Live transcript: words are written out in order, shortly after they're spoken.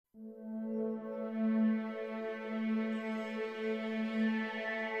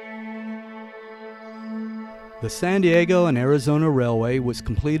The San Diego and Arizona Railway was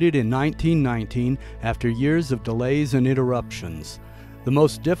completed in 1919 after years of delays and interruptions. The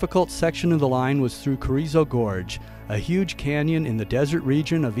most difficult section of the line was through Carrizo Gorge, a huge canyon in the desert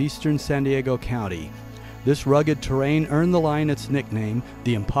region of eastern San Diego County. This rugged terrain earned the line its nickname,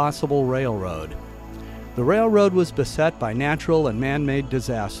 the Impossible Railroad. The railroad was beset by natural and man-made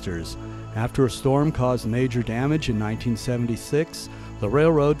disasters. After a storm caused major damage in 1976, the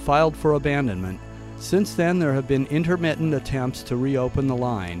railroad filed for abandonment. Since then, there have been intermittent attempts to reopen the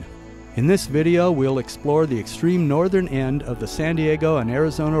line. In this video, we'll explore the extreme northern end of the San Diego and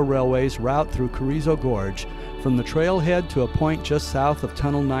Arizona Railway's route through Carrizo Gorge, from the trailhead to a point just south of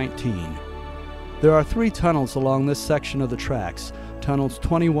Tunnel 19. There are 3 tunnels along this section of the tracks, Tunnels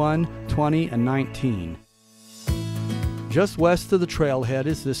 21, 20, and 19. Just west of the trailhead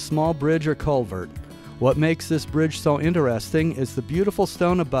is this small bridge or culvert. What makes this bridge so interesting is the beautiful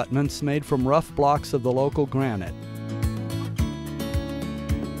stone abutments made from rough blocks of the local granite.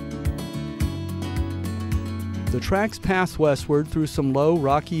 The tracks pass westward through some low,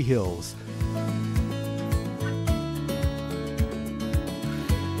 rocky hills.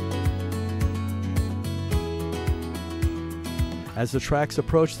 As the tracks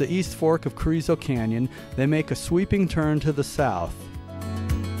approach the east fork of Carrizo Canyon, they make a sweeping turn to the south.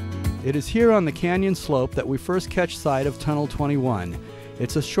 It is here on the canyon slope that we first catch sight of Tunnel 21.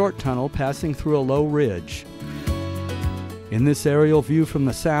 It's a short tunnel passing through a low ridge. In this aerial view from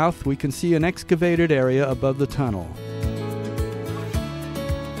the south, we can see an excavated area above the tunnel.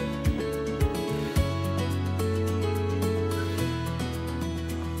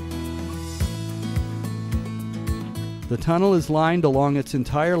 The tunnel is lined along its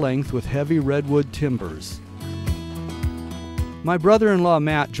entire length with heavy redwood timbers. My brother-in-law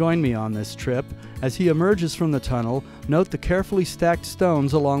Matt joined me on this trip. As he emerges from the tunnel, note the carefully stacked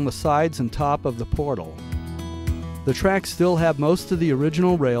stones along the sides and top of the portal. The tracks still have most of the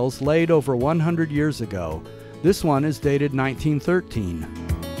original rails laid over 100 years ago. This one is dated 1913.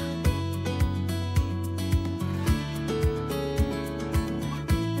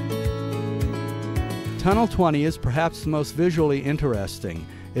 Tunnel 20 is perhaps the most visually interesting.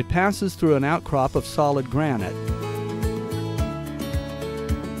 It passes through an outcrop of solid granite.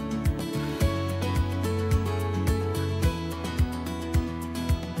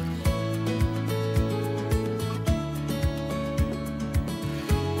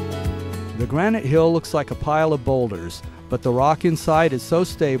 The granite hill looks like a pile of boulders, but the rock inside is so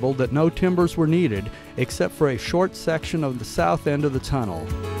stable that no timbers were needed except for a short section of the south end of the tunnel.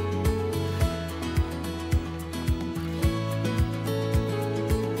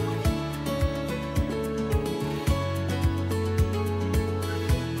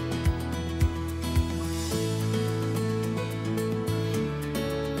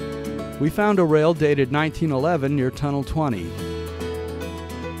 We found a rail dated 1911 near Tunnel 20.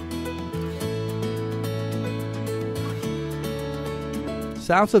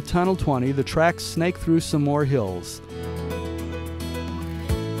 South of Tunnel 20, the tracks snake through some more hills.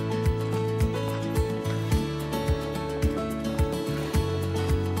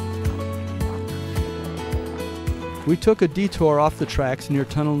 We took a detour off the tracks near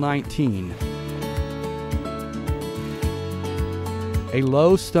Tunnel 19. A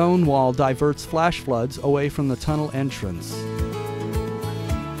low stone wall diverts flash floods away from the tunnel entrance.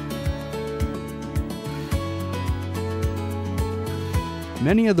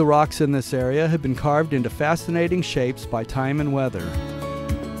 Many of the rocks in this area have been carved into fascinating shapes by time and weather.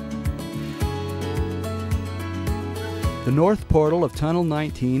 The north portal of Tunnel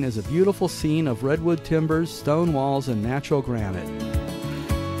 19 is a beautiful scene of redwood timbers, stone walls, and natural granite.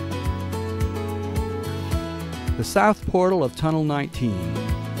 The south portal of Tunnel 19.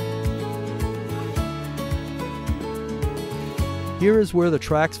 Here is where the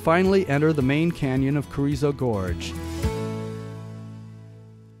tracks finally enter the main canyon of Carrizo Gorge.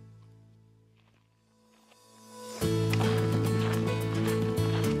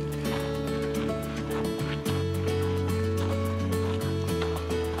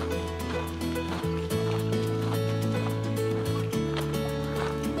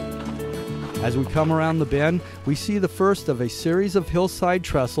 As we come around the bend, we see the first of a series of hillside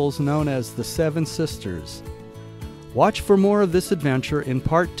trestles known as the Seven Sisters. Watch for more of this adventure in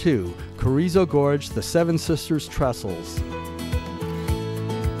Part 2, Carrizo Gorge, the Seven Sisters Trestles.